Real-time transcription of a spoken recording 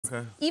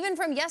Okay. Even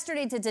from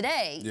yesterday to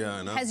today, Yeah,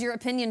 I know. Has your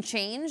opinion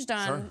changed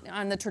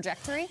on the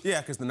trajectory?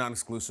 Yeah, because the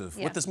non-exclusive.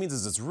 Yeah. What this means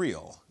is it's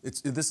real.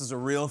 This is a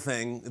real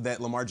thing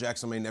that Lamar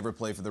Jackson may never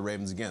play for the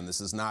Ravens again.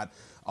 This is not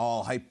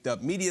all hyped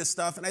up media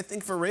stuff. And I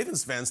think for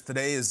Ravens fans,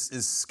 today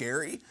is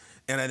scary,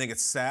 and I think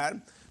it's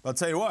sad. But I'll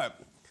tell you what,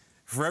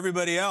 for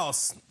everybody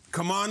else,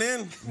 come on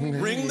in,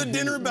 ring the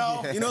dinner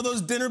bell. You know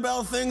those dinner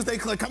bell things? They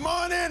click, come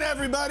on in,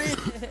 everybody.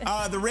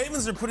 The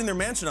Ravens are putting their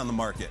mansion on the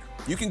market.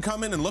 You can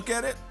come in and look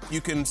at it.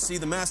 You can see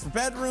the master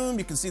bedroom.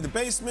 You can see the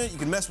basement. You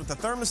can mess with the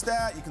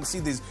thermostat. You can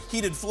see these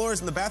heated floors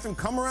in the bathroom.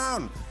 Come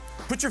around.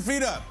 Put your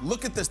feet up.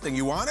 Look at this thing.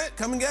 You want it?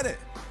 Come and get it.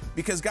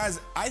 Because,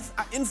 guys,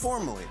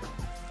 informally,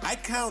 I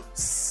count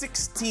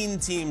 16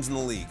 teams in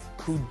the league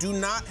who do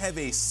not have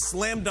a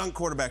slam dunk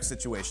quarterback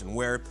situation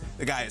where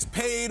the guy is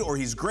paid or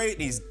he's great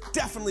and he's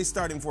definitely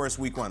starting for us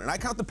week 1. And I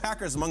count the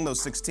Packers among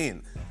those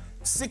 16.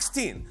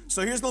 16.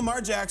 So here's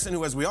Lamar Jackson,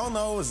 who, as we all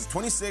know, is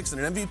 26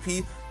 and an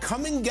MVP.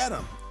 Come and get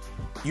him.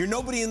 You're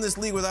nobody in this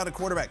league without a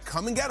quarterback.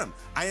 Come and get him.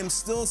 I am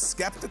still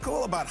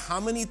skeptical about how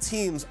many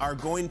teams are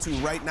going to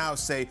right now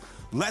say,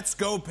 let's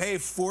go pay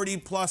 40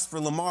 plus for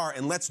Lamar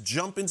and let's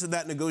jump into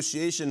that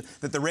negotiation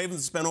that the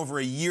Ravens spent over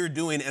a year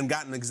doing and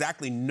gotten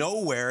exactly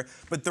nowhere.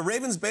 But the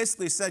Ravens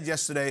basically said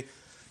yesterday,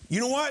 you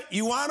know what?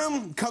 You want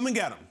him? Come and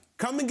get him.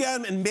 Come and get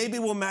him, and maybe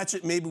we'll match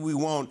it, maybe we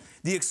won't.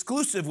 The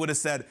exclusive would have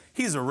said,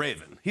 he's a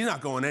Raven. He's not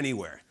going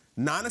anywhere.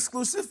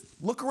 Non-exclusive?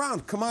 Look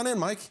around. Come on in,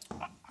 Mike.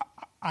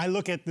 I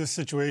look at this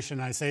situation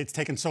and I say it's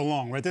taken so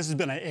long, right? This has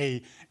been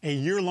a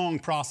year-long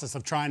process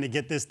of trying to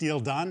get this deal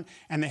done,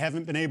 and they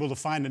haven't been able to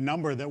find a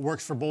number that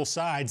works for both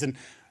sides. And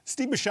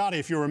Steve Bisciotti,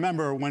 if you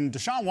remember, when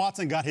Deshaun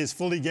Watson got his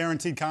fully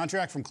guaranteed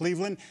contract from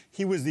Cleveland,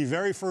 he was the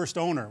very first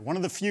owner, one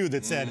of the few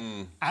that said,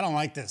 I don't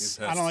like this.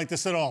 I don't like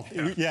this at all.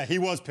 Yeah, he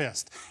was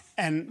pissed.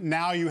 And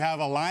now you have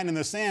a line in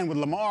the sand with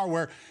Lamar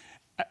where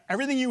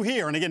everything you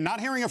hear, and again, not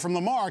hearing it from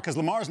Lamar because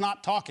Lamar's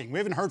not talking. We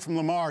haven't heard from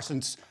Lamar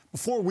since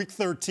before week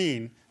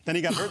 13. Then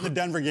he got hurt in the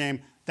Denver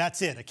game.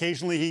 That's it.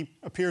 Occasionally he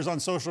appears on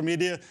social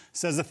media,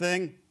 says a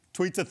thing,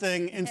 tweets a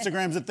thing,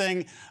 Instagrams a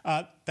thing,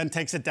 then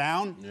takes it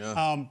down.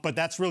 Yeah. But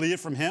that's really it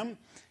from him.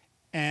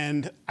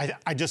 And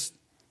I just,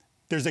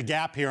 there's a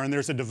gap here and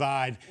there's a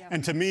divide. Yeah.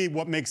 And to me,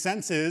 what makes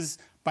sense is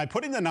by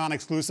putting the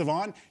non-exclusive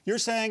on, you're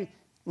saying,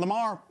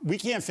 Lamar, we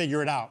can't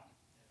figure it out.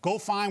 Go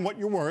find what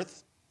you're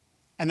worth,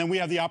 and then we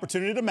have the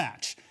opportunity to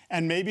match.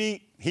 And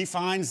maybe he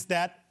finds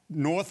that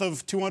north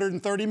of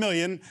 $230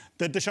 million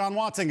that Deshaun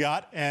Watson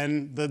got,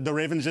 and the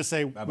Ravens just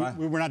say,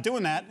 we're not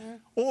doing that.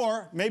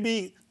 Or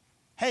maybe,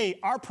 hey,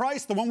 our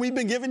price, the one we've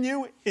been giving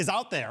you, is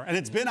out there, and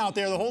it's been out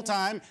there the whole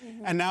time,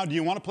 and now do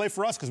you want to play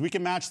for us because we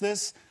can match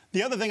this?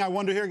 The other thing I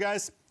wonder here,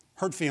 guys,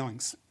 hurt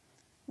feelings.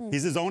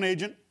 He's his own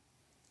agent.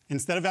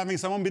 Instead of having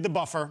someone be the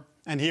buffer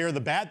and hear the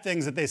bad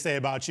things that they say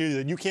about you,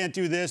 that you can't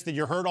do this, that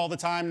you're hurt all the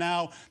time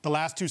now, the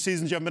last 2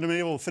 seasons you haven't been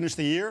able to finish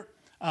the year,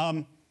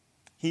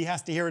 he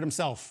has to hear it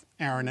himself,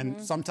 Aaron.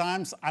 And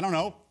sometimes, I don't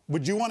know,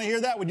 would you want to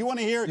hear that? Would you want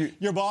to hear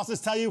your bosses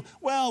tell you,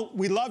 well,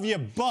 we love you,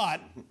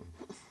 but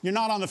you're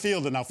not on the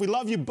field enough. We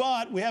love you,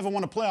 but we haven't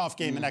won a playoff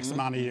game in X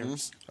amount of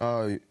years.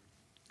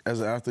 As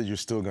an athlete, you're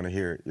still going to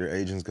hear it. Your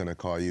agent's going to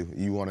call you.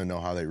 You want to know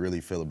how they really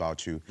feel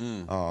about you.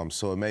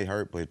 So it may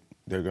hurt, but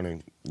you're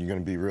going to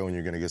be real and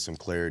you're going to get some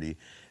clarity.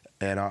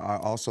 And I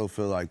also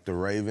feel like the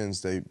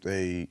Ravens,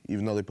 they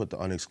even though they put the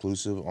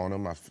unexclusive on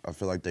them, I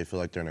feel like they feel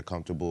like they're in a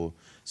comfortable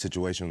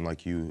situation,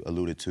 like you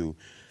alluded to.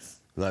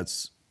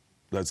 Let's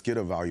get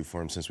a value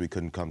for him since we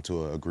couldn't come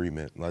to an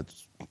agreement.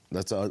 Let's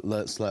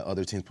let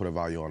other teams put a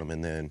value on him,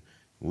 and then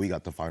we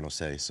got the final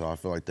say. So I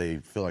feel like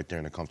they're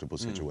in a comfortable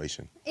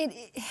situation.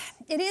 It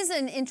is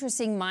an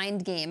interesting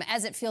mind game,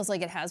 as it feels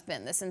like it has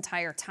been this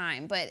entire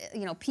time. But,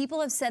 you know,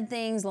 people have said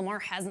things. Lamar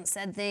hasn't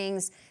said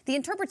things. The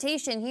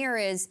interpretation here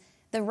is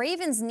the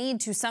Ravens need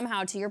to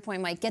somehow, to your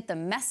point, Mike, get the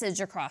message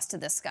across to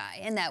this guy,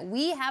 and that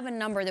we have a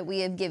number that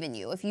we have given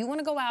you. If you want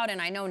to go out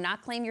and, I know,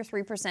 not claim your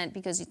 3%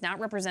 because it's not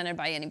represented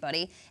by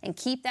anybody and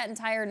keep that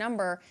entire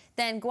number,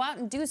 then go out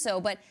and do so.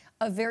 But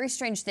a very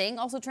strange thing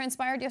also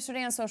transpired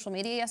yesterday on social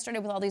media yesterday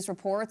with all these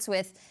reports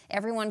with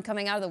everyone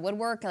coming out of the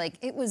woodwork. Like,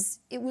 it was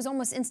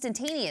almost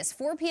instantaneous.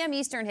 4 p.m.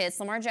 Eastern hits.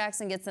 Lamar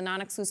Jackson gets the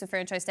non-exclusive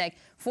franchise tag.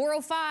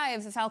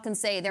 4:05, the Falcons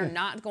say they're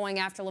not going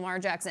after Lamar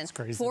Jackson. That's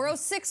crazy.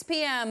 4:06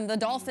 p.m., the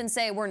Dolphins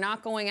say we're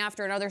not going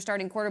after another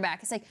starting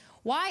quarterback. It's like,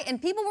 why?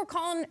 And people were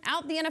calling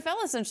out the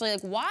NFL essentially.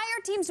 Like, why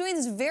are teams doing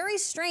this? Very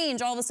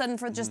strange all of a sudden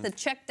for just the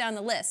check down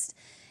the list.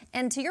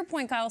 And to your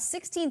point, Kyle,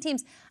 16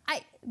 teams.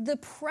 The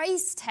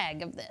price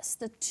tag of this,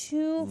 the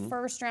 2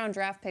 first-round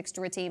draft picks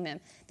to retain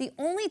him, the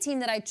only team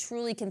that I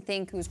truly can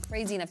think who's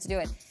crazy enough to do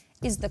it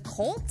is the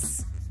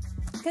Colts.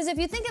 Because if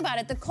you think about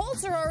it, the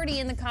Colts are already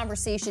in the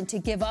conversation to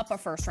give up a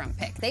first-round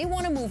pick. They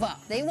want to move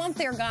up. They want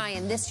their guy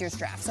in this year's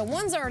draft. So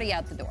one's already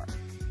out the door.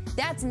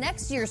 That's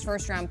next year's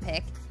first-round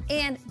pick.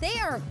 And they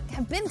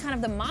have been kind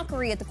of the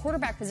mockery at the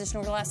quarterback position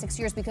over the last 6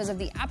 years because of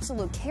the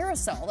absolute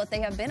carousel that they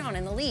have been on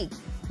in the league.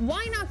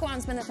 Why not go out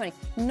and spend this money?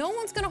 No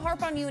one's going to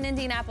harp on you in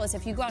Indianapolis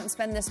if you go out and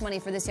spend this money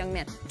for this young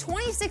man.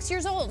 26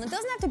 years old, and it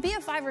doesn't have to be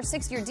a 5 or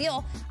 6 year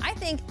deal. I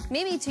think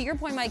maybe to your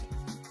point, Mike,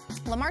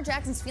 Lamar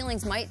Jackson's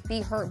feelings might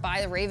be hurt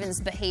by the Ravens'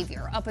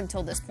 behavior up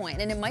until this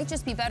point, and it might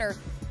just be better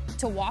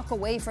to walk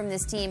away from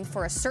this team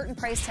for a certain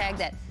price tag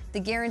that the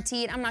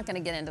guaranteed, I'm not going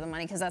to get into the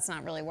money because that's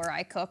not really where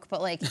I cook,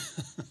 but like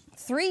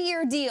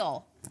 3-year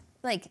deal.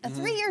 Like a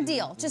 3-year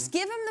deal. Just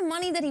give him the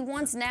money that he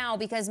wants now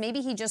because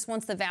maybe he just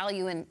wants the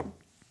value in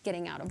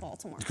getting out of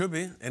Baltimore. Could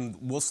be, and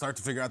we'll start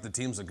to figure out the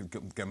teams that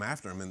could come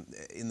after him. And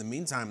in the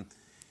meantime,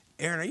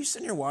 Aaron, are you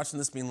sitting here watching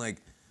this being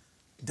like,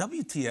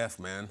 WTF,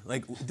 man?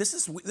 Like this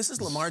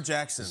is Lamar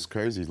Jackson. It's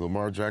crazy.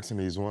 Lamar Jackson,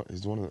 he's one of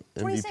the MVP.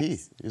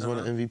 26. He's one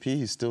of MVP.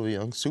 He's still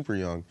young, super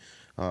young.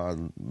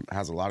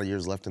 Has a lot of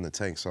years left in the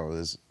tank, so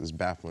it's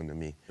baffling to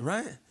me.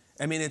 Right.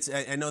 I mean,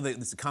 I know that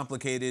it's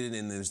complicated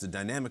and there's the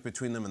dynamic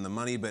between them and the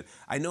money, but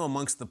I know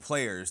amongst the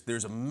players,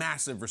 there's a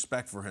massive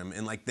respect for him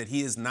and like that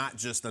he is not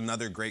just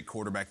another great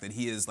quarterback, that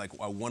he is like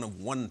a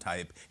one-of-one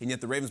type, and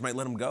yet the Ravens might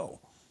let him go.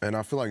 And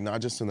I feel like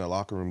not just in that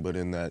locker room, but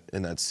in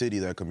that city,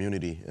 that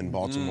community in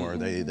Baltimore,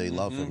 they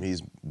love him.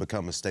 He's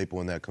become a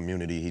staple in that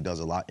community. He does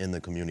a lot in the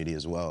community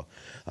as well.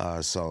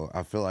 So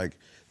I feel like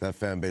that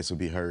fan base would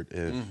be hurt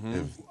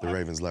if the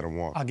Ravens let him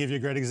walk. I'll give you a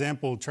great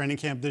example. Training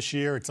camp this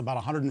year, it's about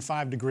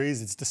 105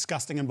 degrees. It's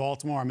disgusting in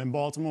Baltimore. I'm in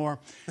Baltimore.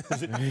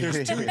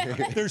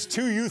 There's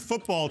two youth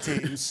football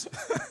teams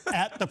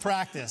at the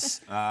practice,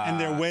 and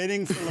they're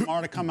waiting for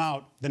Lamar to come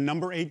out. The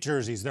number 8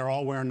 jerseys, they're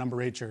all wearing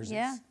number 8 jerseys.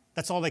 Yeah.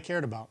 That's all they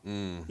cared about.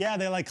 Yeah,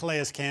 they like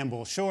Calais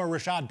Campbell, sure,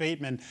 Rashad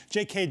Bateman,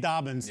 J.K.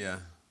 Dobbins. Yeah.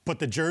 But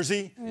the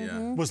jersey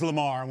was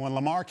Lamar. And when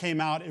Lamar came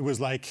out, it was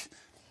like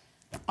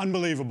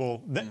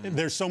unbelievable.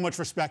 There's so much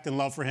respect and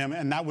love for him,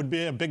 and that would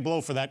be a big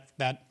blow for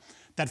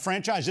that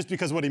franchise just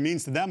because of what he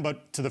means to them,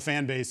 but to the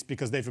fan base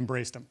because they've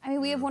embraced him. I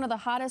mean, we have one of the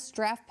hottest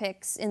draft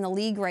picks in the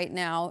league right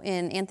now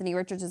in Anthony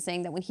Richardson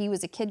saying that when he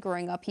was a kid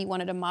growing up, he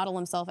wanted to model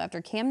himself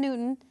after Cam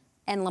Newton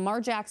and Lamar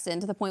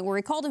Jackson to the point where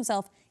he called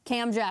himself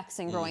Cam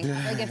Jackson growing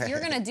up. Like, if you're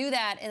going to do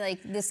that,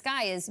 like, this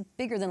guy is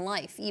bigger than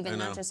life, even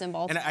not just in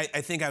Baltimore. And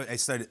I think I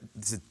started,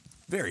 it's a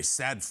very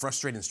sad,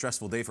 frustrating,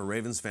 stressful day for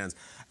Ravens fans.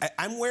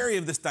 I'm wary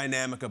of this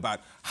dynamic about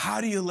how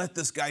do you let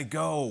this guy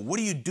go? What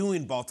are you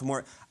doing,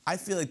 Baltimore? I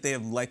feel like they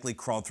have likely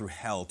crawled through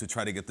hell to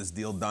try to get this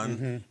deal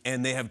done,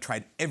 and they have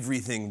tried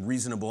everything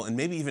reasonable and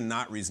maybe even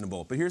not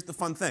reasonable. But here's the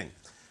fun thing.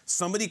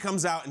 Somebody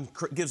comes out and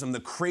gives them the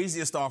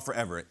craziest offer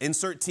ever.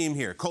 Insert team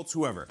here, Colts,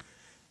 whoever.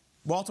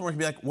 Baltimore can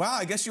be like, wow,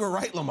 I guess you were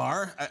right,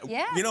 Lamar.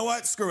 Yeah. You know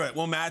what? Screw it.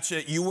 We'll match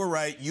it. You were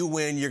right. You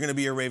win. You're going to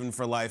be a Raven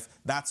for life.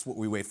 That's what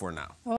we wait for now.